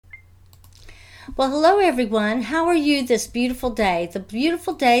Well, hello everyone. How are you this beautiful day? The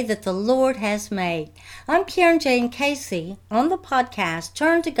beautiful day that the Lord has made. I'm Karen Jane Casey on the podcast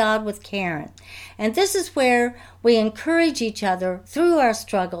Turn to God with Karen. And this is where we encourage each other through our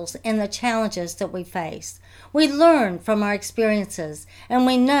struggles and the challenges that we face. We learn from our experiences, and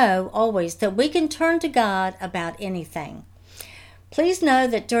we know always that we can turn to God about anything. Please know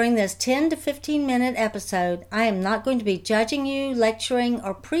that during this 10 to 15 minute episode, I am not going to be judging you, lecturing,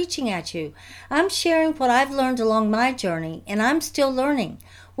 or preaching at you. I'm sharing what I've learned along my journey, and I'm still learning.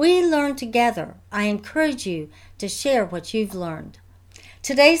 We learn together. I encourage you to share what you've learned.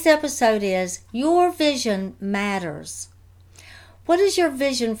 Today's episode is Your Vision Matters. What is your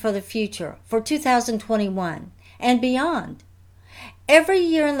vision for the future, for 2021 and beyond? Every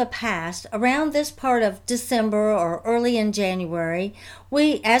year in the past, around this part of December or early in January,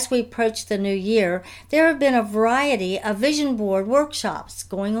 as we approach the new year, there have been a variety of vision board workshops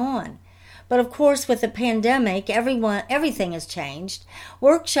going on. But of course, with the pandemic, everything has changed.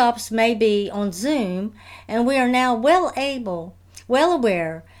 Workshops may be on Zoom, and we are now well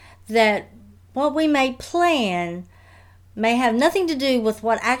aware that what we may plan may have nothing to do with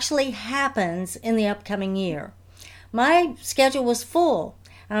what actually happens in the upcoming year. My schedule was full.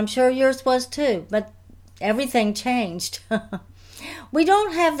 I'm sure yours was too, but everything changed. We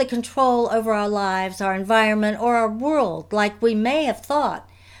don't have the control over our lives, our environment, or our world like we may have thought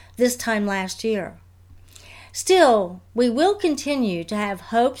this time last year. Still, we will continue to have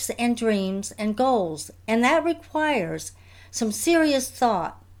hopes and dreams and goals, and that requires some serious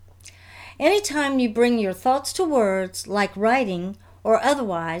thought. Anytime you bring your thoughts to words, like writing or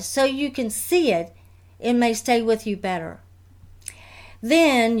otherwise, so you can see it may stay with you better.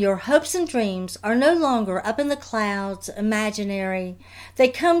 Then your hopes and dreams are no longer up in the clouds, imaginary. They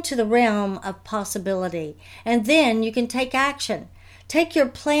come to the realm of possibility, and then you can take action. Take your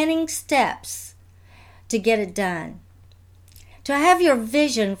planning steps to get it done. To have your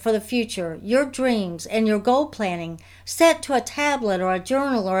vision for the future, your dreams, and your goal planning set to a tablet or a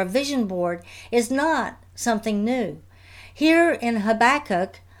journal or a vision board is not something new. Here in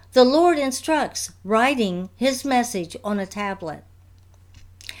Habakkuk, the Lord instructs writing His message on a tablet.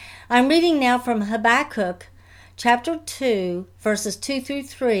 I'm reading now from Habakkuk chapter 2, verses 2 through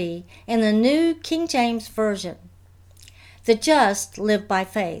 3 in the New King James Version. The just live by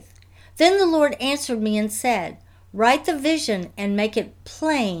faith. Then the Lord answered me and said, Write the vision and make it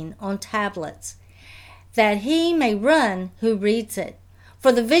plain on tablets, that he may run who reads it.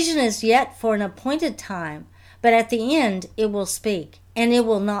 For the vision is yet for an appointed time, but at the end it will speak, and it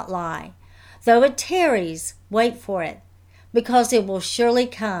will not lie. Though it tarries, wait for it, because it will surely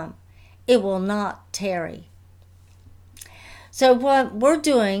come. It will not tarry. So what we're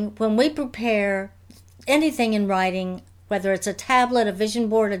doing when we prepare anything in writing, whether it's a tablet, a vision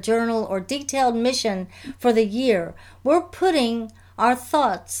board, a journal, or detailed mission for the year, we're putting our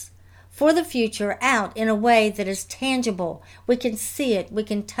thoughts for the future out in a way that is tangible. We can see it. We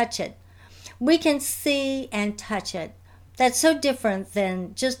can touch it. We can see and touch it. That's so different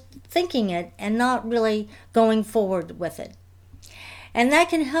than just thinking it and not really going forward with it. And that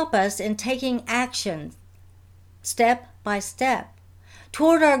can help us in taking action step by step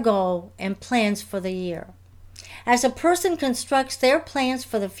toward our goal and plans for the year. As a person constructs their plans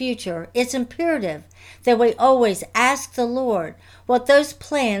for the future, it's imperative that we always ask the Lord what those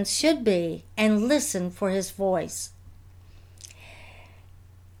plans should be and listen for His voice.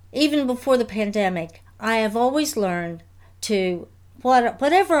 Even before the pandemic, I have always learned to,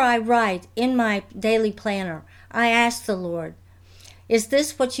 whatever I write in my daily planner, I ask the Lord, is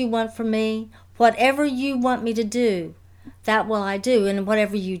this what you want from me? Whatever you want me to do, that will I do. And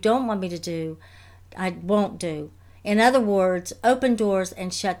whatever you don't want me to do, I won't do. In other words, open doors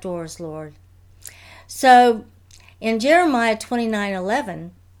and shut doors, Lord. So in Jeremiah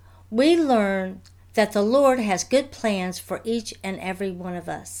 29:11, we learn that the Lord has good plans for each and every one of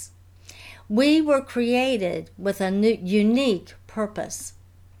us. We were created with a unique purpose.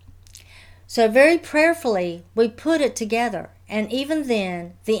 So very prayerfully, we put it together, and even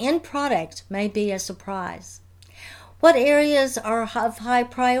then, the end product may be a surprise. What areas are of high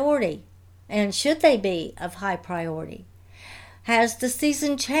priority, and should they be of high priority? Has the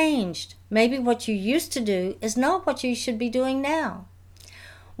season changed? Maybe what you used to do is not what you should be doing now.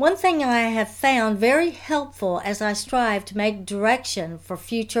 One thing I have found very helpful as I strive to make direction for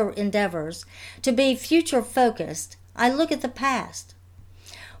future endeavors, to be future-focused, I look at the past.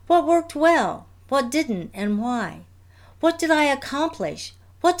 What worked well? What didn't, and why? What did I accomplish?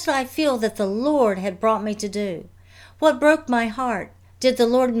 What did I feel that the Lord had brought me to do? What broke my heart? Did the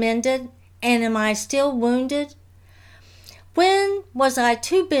Lord mend it? And am I still wounded? When was I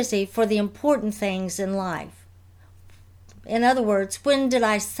too busy for the important things in life? In other words, when did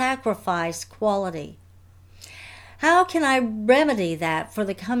I sacrifice quality? How can I remedy that for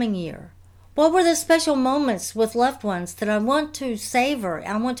the coming year? What were the special moments with loved ones that I want to savor?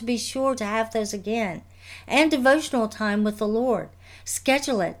 I want to be sure to have those again. And devotional time with the Lord.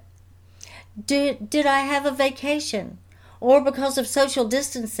 Schedule it. Did I have a vacation? Or because of social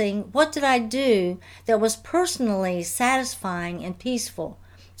distancing, what did I do that was personally satisfying and peaceful?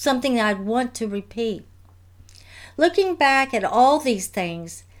 Something I'd want to repeat. Looking back at all these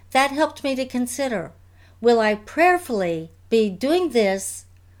things, that helped me to consider, will I prayerfully be doing this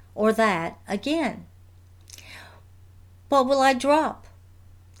or that again? What will I drop?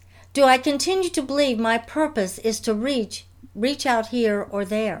 Do I continue to believe my purpose is to reach out here or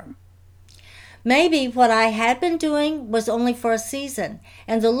there? Maybe what I had been doing was only for a season,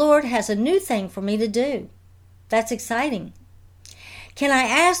 and the Lord has a new thing for me to do. That's exciting. Can I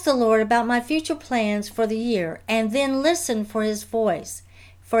ask the Lord about my future plans for the year and then listen for His voice,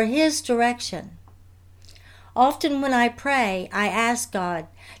 for His direction? Often when I pray, I ask God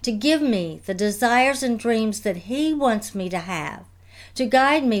to give me the desires and dreams that He wants me to have, to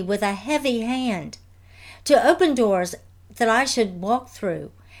guide me with a heavy hand, to open doors that I should walk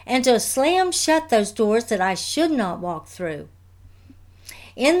through, and to slam shut those doors that I should not walk through.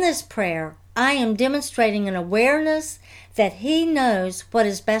 In this prayer, I am demonstrating an awareness that He knows what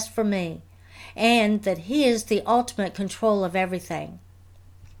is best for me, and that He is the ultimate control of everything.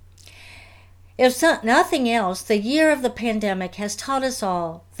 If nothing else, the year of the pandemic has taught us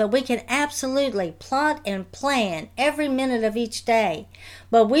all that we can absolutely plot and plan every minute of each day,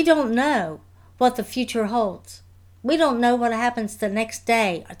 but we don't know what the future holds. We don't know what happens the next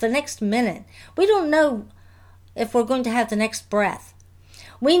day, or the next minute. We don't know if we're going to have the next breath.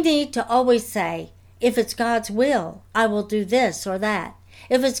 We need to always say, if it's God's will, I will do this or that.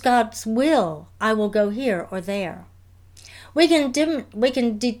 If it's God's will, I will go here or there. We can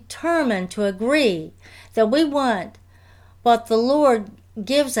determine to agree that we want what the Lord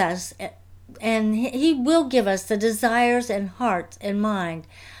gives us, and He will give us the desires and heart and mind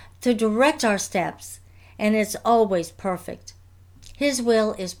to direct our steps, and it's always perfect. His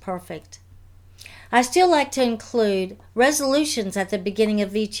will is perfect. I still like to include resolutions at the beginning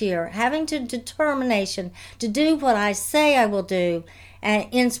of each year, having the determination to do what I say I will do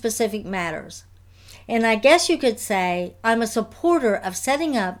in specific matters. And I guess you could say I'm a supporter of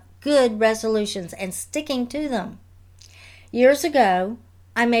setting up good resolutions and sticking to them. Years ago,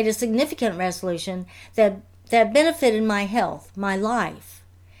 I made a significant resolution that benefited my health, my life,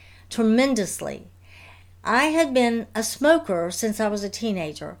 tremendously. I had been a smoker since I was a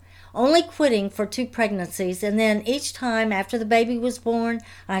teenager, only quitting for 2 pregnancies, and then each time after the baby was born,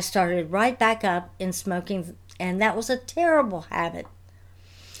 I started right back up in smoking, and that was a terrible habit.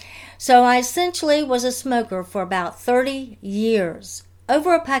 So I essentially was a smoker for about 30 years,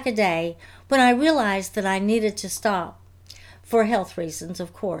 over a pack a day, when I realized that I needed to stop, for health reasons,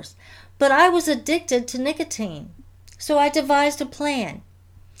 of course. But I was addicted to nicotine, so I devised a plan.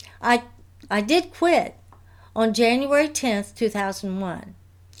 I did quit on January 10th, 2001.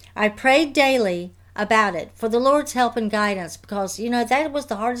 I prayed daily about it for the Lord's help and guidance because, that was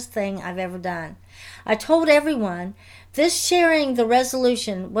the hardest thing I've ever done. I told everyone this sharing the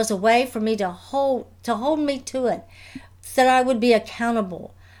resolution was a way for me to hold me to it, that I would be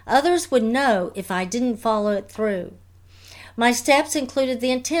accountable. Others would know if I didn't follow it through. My steps included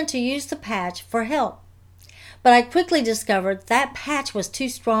the intent to use the patch for help, but I quickly discovered that patch was too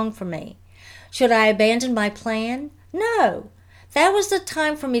strong for me. Should I abandon my plan? No. That was the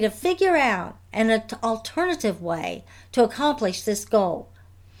time for me to figure out an alternative way to accomplish this goal.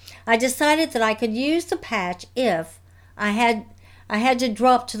 I decided that I could use the patch if I had to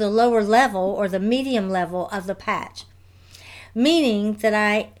drop to the lower level or the medium level of the patch, meaning that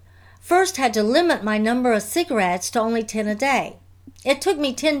I first had to limit my number of cigarettes to only 10 a day. It took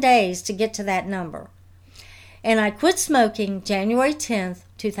me 10 days to get to that number. And I quit smoking January 10th,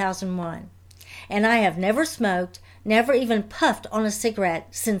 2001. And I have never smoked, never even puffed on a cigarette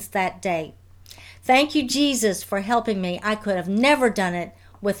since that date. Thank you, Jesus, for helping me. I could have never done it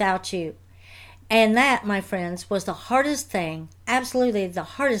without you. And that, my friends, was the hardest thing, absolutely the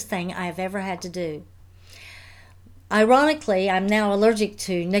hardest thing I have ever had to do. Ironically, I'm now allergic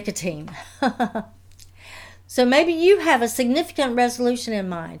to nicotine. So maybe you have a significant resolution in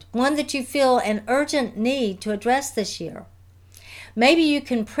mind, one that you feel an urgent need to address this year. Maybe you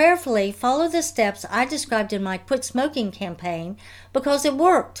can prayerfully follow the steps I described in my Quit Smoking campaign because it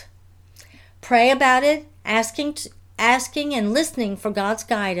worked. Pray about it, asking and listening for God's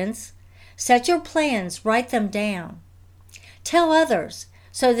guidance. Set your plans, write them down. Tell others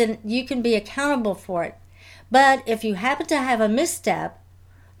so that you can be accountable for it. But if you happen to have a misstep,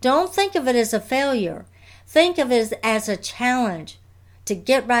 don't think of it as a failure. Think of it as a challenge to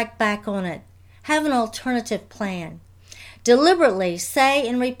get right back on it. Have an alternative plan. Deliberately say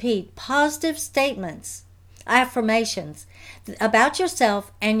and repeat positive statements, affirmations about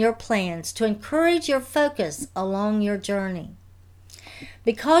yourself and your plans to encourage your focus along your journey.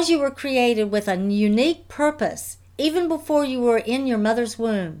 Because you were created with a unique purpose, even before you were in your mother's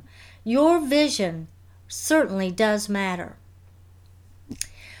womb, your vision certainly does matter.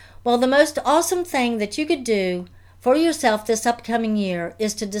 Well, the most awesome thing that you could do for yourself this upcoming year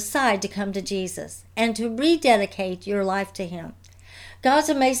is to decide to come to Jesus and to rededicate your life to Him. God's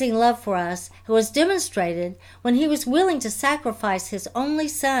amazing love for us was demonstrated when He was willing to sacrifice His only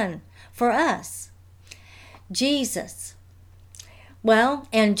Son for us, Jesus. Well,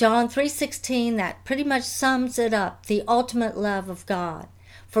 in John 3:16, that pretty much sums it up, the ultimate love of God.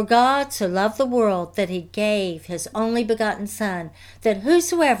 For God so loved the world that He gave His only begotten Son, that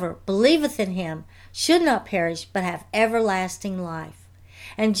whosoever believeth in Him should not perish but have everlasting life.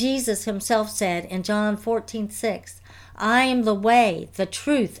 And Jesus Himself said in John 14:6, I am the way, the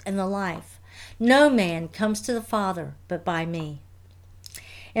truth, and the life. No man comes to the Father but by me.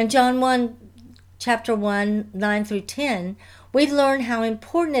 In John chapter 1, 9 through 10, we learn how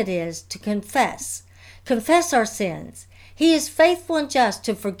important it is to confess our sins. He is faithful and just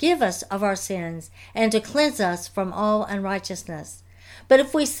to forgive us of our sins and to cleanse us from all unrighteousness. But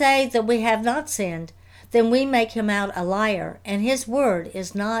if we say that we have not sinned, then we make Him out a liar, and His word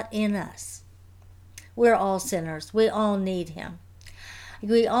is not in us. We're all sinners. We all need Him.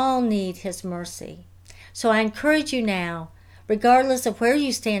 We all need His mercy. So I encourage you now, regardless of where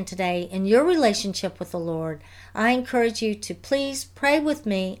you stand today in your relationship with the Lord, I encourage you to please pray with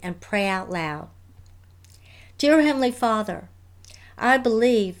me and pray out loud. Dear Heavenly Father, I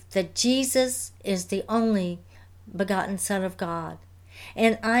believe that Jesus is the only begotten Son of God.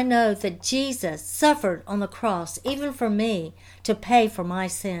 And I know that Jesus suffered on the cross, even for me, to pay for my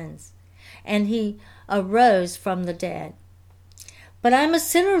sins. And He arose from the dead. But I'm a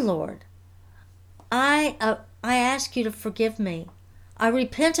sinner, Lord. I ask You to forgive me. I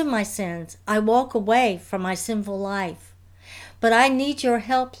repent of my sins. I walk away from my sinful life. But I need Your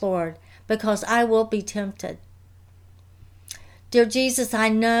help, Lord, because I will be tempted. Dear Jesus, I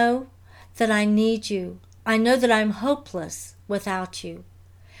know that I need You. I know that I'm hopeless without You.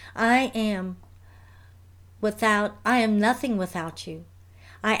 I am nothing without You.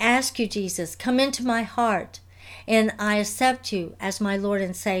 I ask You, Jesus, come into my heart, and I accept You as my Lord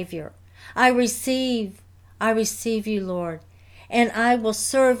and Savior. I receive You, Lord, and I will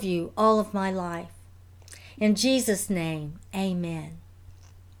serve You all of my life. In Jesus' name, amen.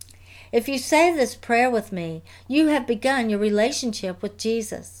 If you say this prayer with me, you have begun your relationship with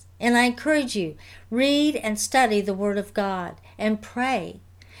Jesus. And I encourage you, read and study the Word of God and pray.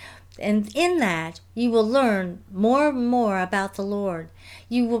 And in that, you will learn more and more about the Lord.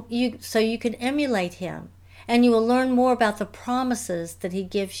 So you can emulate Him. And you will learn more about the promises that He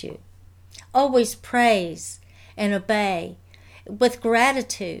gives you. Always praise and obey with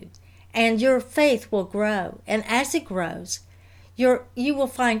gratitude. And your faith will grow. And as it grows, you will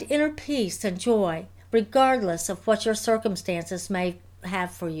find inner peace and joy, regardless of what your circumstances may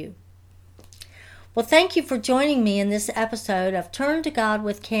have for you. Well, thank you for joining me in this episode of Turn to God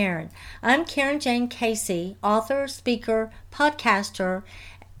with Karen. I'm Karen Jane Casey, author, speaker, podcaster,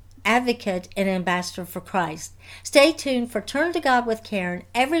 advocate, and ambassador for Christ. Stay tuned for Turn to God with Karen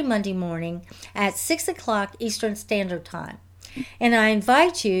every Monday morning at 6 o'clock Eastern Standard Time. And I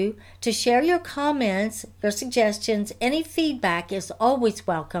invite you to share your comments, your suggestions. Any feedback is always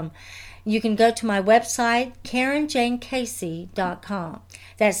welcome. You can go to my website, KarenJaneCasey.com.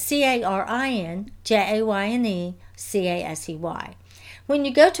 That's CarenJaneCasey. When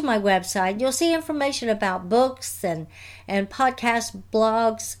you go to my website, you'll see information about books and podcast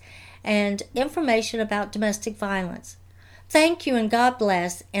blogs and information about domestic violence. Thank you and God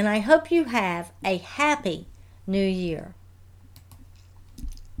bless, and I hope you have a happy New Year.